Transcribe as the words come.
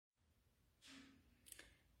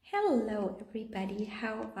Hello everybody,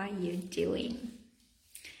 how are you doing?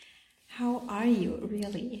 How are you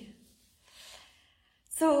really?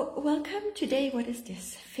 So welcome today, what is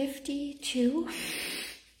this, 52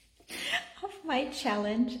 of my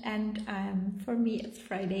challenge, and for me it's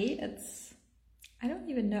Friday, I don't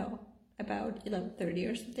even know, about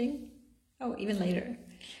 11:30 or something, even later.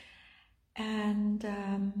 And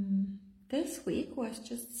this week was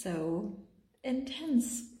just so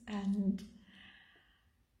intense, and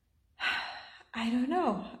I don't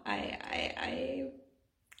know. I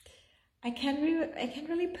can't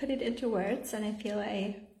really put it into words, and I feel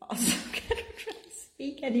I also can't really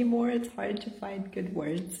speak anymore. It's hard to find good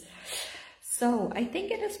words. So I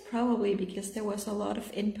think it is probably because there was a lot of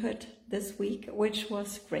input this week, which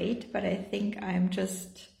was great, but I think I'm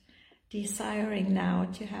just desiring now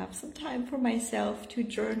to have some time for myself, to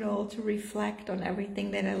journal, to reflect on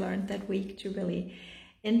everything that I learned that week, to really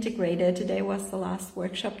integrate it. Today was the last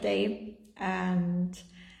workshop day, and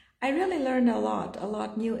I really learned a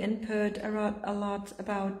lot new input, a lot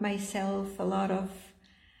about myself, a lot of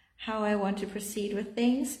how I want to proceed with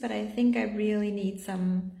things. But I think I really need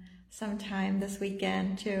some time this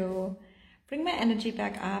weekend to bring my energy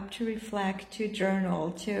back up, to reflect, to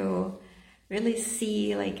journal, to really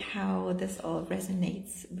see like how this all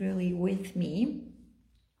resonates really with me.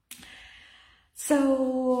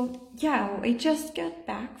 So yeah, I just got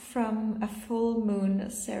back from a full moon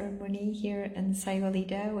ceremony here in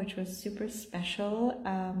Sayulita, which was super special.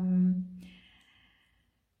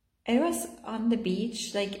 It was on the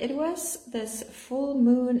beach, like it was this full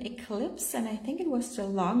moon eclipse, and I think it was the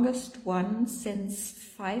longest one since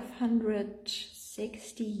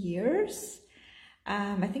 560 years.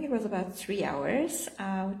 I think it was about 3 hours,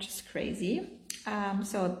 which is crazy.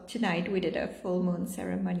 So tonight we did a full moon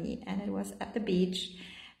ceremony, and it was at the beach,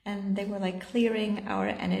 and they were like clearing our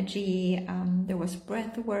energy. There was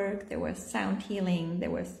breath work, there was sound healing,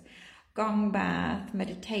 there was gong bath,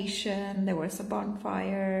 meditation, there was a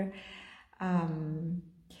bonfire, and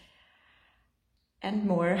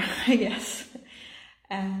more, I guess.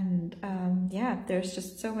 And yeah, there's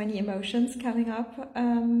just so many emotions coming up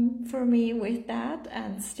for me with that,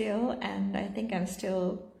 and I think I'm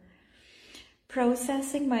still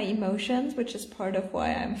processing my emotions, which is part of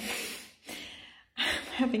why I'm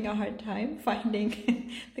having a hard time finding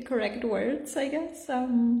the correct words, I guess. So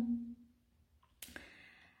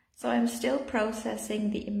I'm still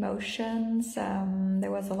processing the emotions.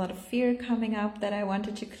 There was a lot of fear coming up that I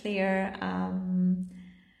wanted to clear.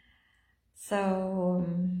 So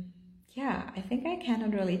yeah, I think I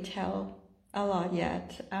cannot really tell a lot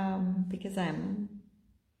yet, because I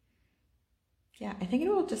think it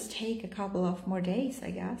will just take a couple of more days,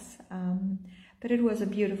 I guess. But it was a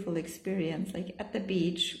beautiful experience, like at the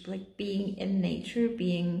beach, like being in nature,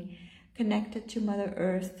 being connected to Mother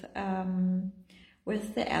Earth,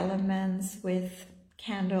 with the elements, with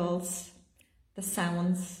candles, the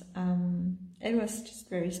sounds. It was just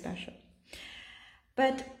very special.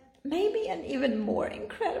 But maybe an even more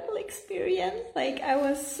incredible experience. I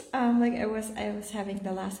was having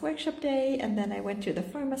the last workshop day, and then I went to the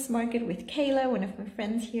farmers market with Kayla, one of my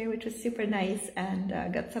friends here, which was super nice, and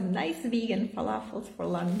got some nice vegan falafels for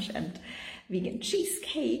lunch, and vegan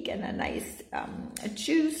cheesecake, and a nice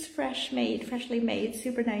juice, freshly made,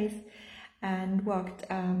 super nice, and walked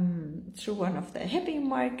through one of the hippie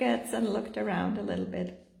markets and looked around a little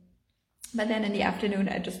bit. But then in the afternoon,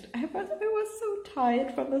 I was so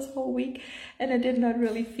tired from this whole week, and I did not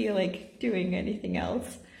really feel like doing anything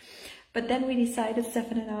else. But then we decided,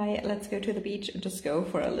 Stefan and I, let's go to the beach and just go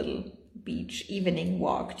for a little beach evening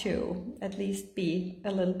walk to at least be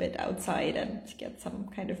a little bit outside and get some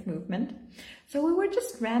kind of movement. So we were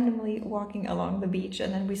just randomly walking along the beach,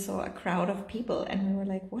 and then we saw a crowd of people, and we were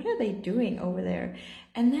like, what are they doing over there?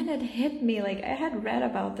 And then it hit me, like I had read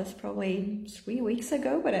about this probably 3 weeks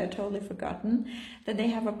ago, but I had totally forgotten that they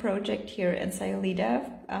have a project here in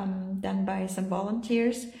Sayulita, done by some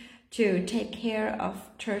volunteers, to take care of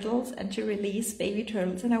turtles and to release baby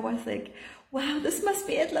turtles. And I was like, wow, this must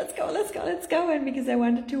be it. Let's go. And because I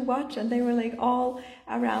wanted to watch, and they were like all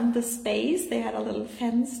around the space. They had a little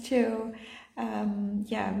fence to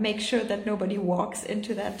make sure that nobody walks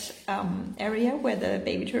into that area where the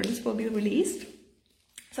baby turtles will be released.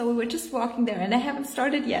 So we were just walking there, and I haven't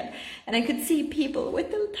started yet, and I could see people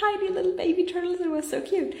with little tiny little baby turtles. It was so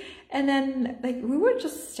cute. And then we were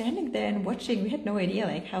just standing there and watching. We had no idea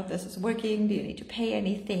how this is working. Do you need to pay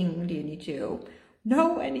anything? Do you need to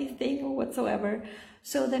know anything or whatsoever?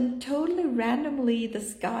 So then totally randomly,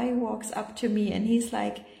 this guy walks up to me, and he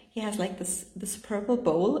has this purple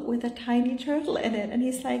bowl with a tiny turtle in it, and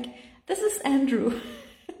he's like, this is Andrew.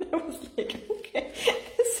 And I was like, okay,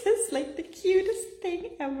 this was like the cutest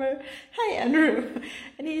thing ever. Hi, Andrew.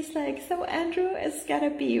 And he's like, so Andrew is gonna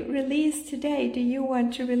be released today. Do you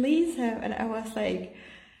want to release him? And I was like,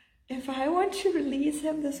 if I want to release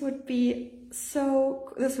him, this would be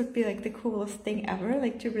like the coolest thing ever,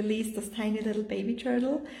 like to release this tiny little baby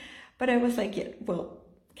turtle. But I was like, yeah, well,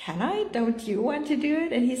 can I? Don't you want to do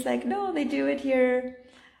it? And he's like, no, they do it here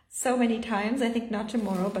so many times. I think not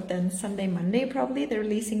tomorrow, but then Sunday, Monday, probably they're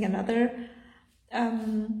releasing another,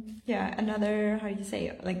 another, how do you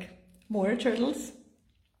say, like more turtles.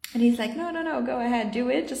 And he's like, no, go ahead, do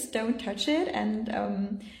it. Just don't touch it. And,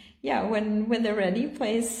 when they're ready,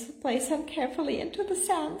 place him carefully into the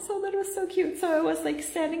sand. So that was so cute. So I was like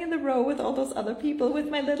standing in the row with all those other people with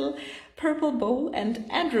my little purple bowl and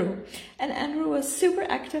Andrew. And Andrew was super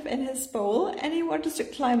active in his bowl and he wanted to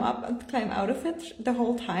climb up and climb out of it the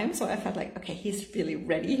whole time. So I felt like, okay, he's really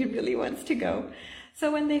ready. He really wants to go.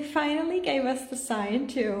 So when they finally gave us the sign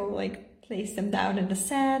to like place them down in the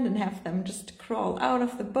sand and have them just crawl out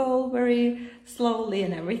of the bowl very slowly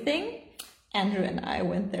and everything, Andrew and I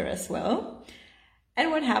went there as well.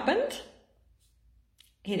 And what happened?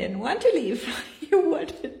 He didn't want to leave. He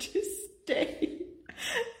wanted to stay.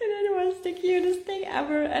 And it was the cutest thing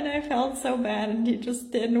ever. And I felt so bad and he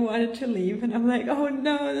just didn't want to leave. And I'm like, oh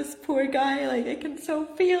no, this poor guy. Like, I can so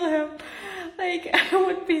feel him. Like, I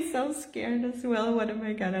would be so scared as well. What am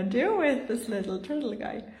I gonna do with this little turtle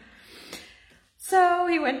guy? So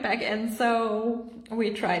he went back in. So we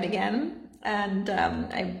tried again. And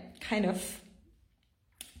I kind of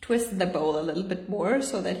twisted the bowl a little bit more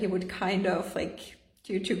so that he would kind of like,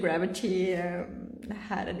 due to gravity,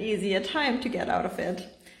 had an easier time to get out of it.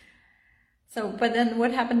 So, but then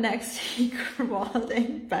what happened next? He crawled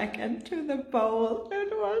back into the bowl.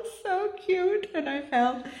 It was so cute and I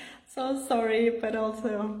felt so sorry, but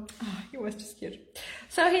also, he was just cute.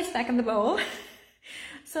 So he's back in the bowl.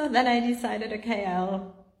 So then I decided, okay,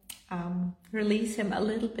 I'll release him a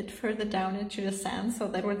little bit further down into the sand so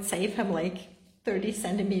that would save him like 30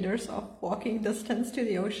 centimeters of walking distance to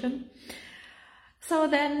the ocean. So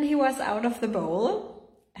then he was out of the bowl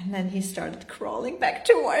and then he started crawling back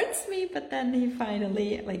towards me, but then he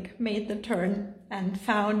finally like made the turn and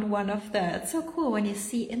found one of the, it's so cool when you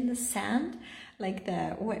see in the sand, like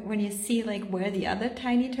when you see like where the other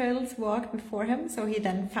tiny turtles walked before him. So he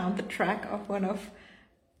then found the track of one of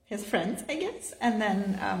his friends, I guess, and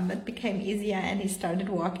then it became easier and he started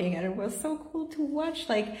walking and it was so cool to watch.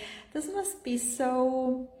 Like, this must be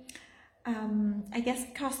so, I guess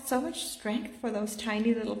it costs so much strength for those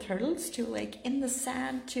tiny little turtles to like in the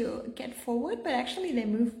sand to get forward, but actually they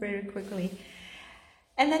move very quickly.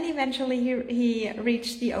 And then eventually he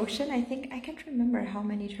reached the ocean. I think, I can't remember how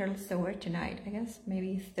many turtles there were tonight. I guess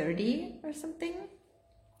maybe 30 or something.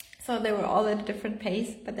 So they were all at a different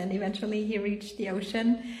pace, but then eventually he reached the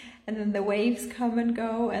ocean and then the waves come and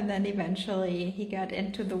go. And then eventually he got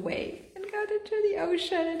into the wave and got into the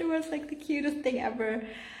ocean. And it was like the cutest thing ever.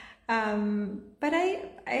 But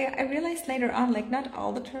I realized later on, like not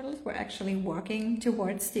all the turtles were actually walking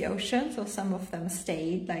towards the ocean. So some of them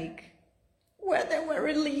stayed like where they were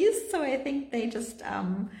released. So I think they just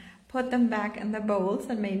put them back in the bowls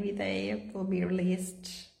and maybe they will be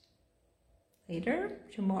released later,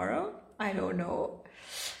 tomorrow, I don't know.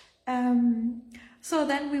 So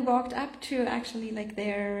then we walked up to actually like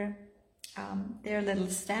their little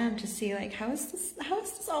stand to see like how is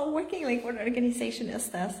this all working, like what organization is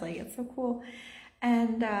this, like it's so cool.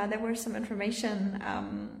 And there were some information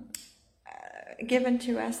given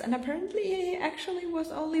to us, and apparently he actually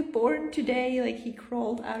was only born today, like he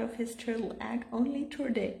crawled out of his turtle egg only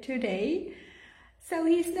today. So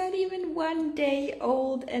he's not even 1 day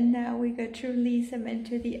old and now we got to release him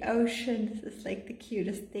into the ocean. This is like the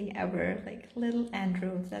cutest thing ever, like little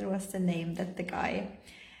Andrew, that was the name that the guy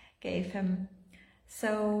gave him.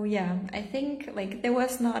 So yeah, I think like there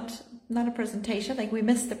was not a presentation, like we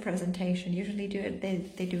missed the presentation. Usually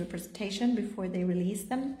they do a presentation before they release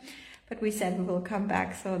them, but we said we will come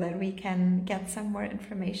back so that we can get some more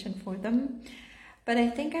information for them. But I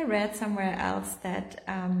think I read somewhere else that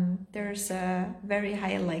there's a very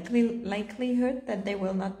high likelihood that they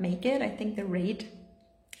will not make it. I think the rate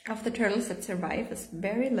of the turtles that survive is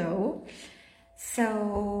very low.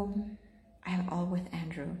 So I'm all with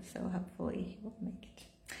Andrew, so hopefully he will make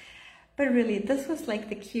it. But really, this was like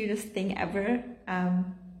the cutest thing ever.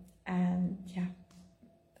 And yeah,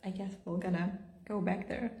 I guess we're gonna go back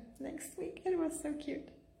there next week. It was so cute.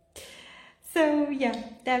 So yeah,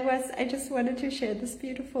 I just wanted to share this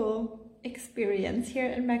beautiful experience here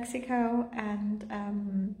in Mexico.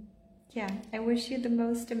 And yeah, I wish you the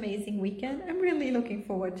most amazing weekend. I'm really looking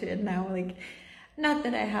forward to it now. Like Not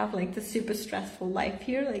that I have like the super stressful life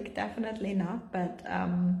here, like definitely not, but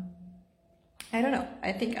I don't know.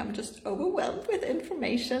 I think I'm just overwhelmed with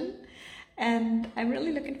information, and I'm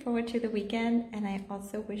really looking forward to the weekend. And I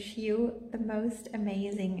also wish you the most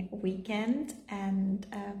amazing weekend. And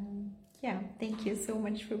yeah, thank you so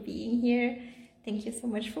much for being here. Thank you so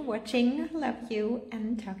much for watching. Love you,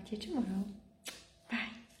 and talk to you tomorrow.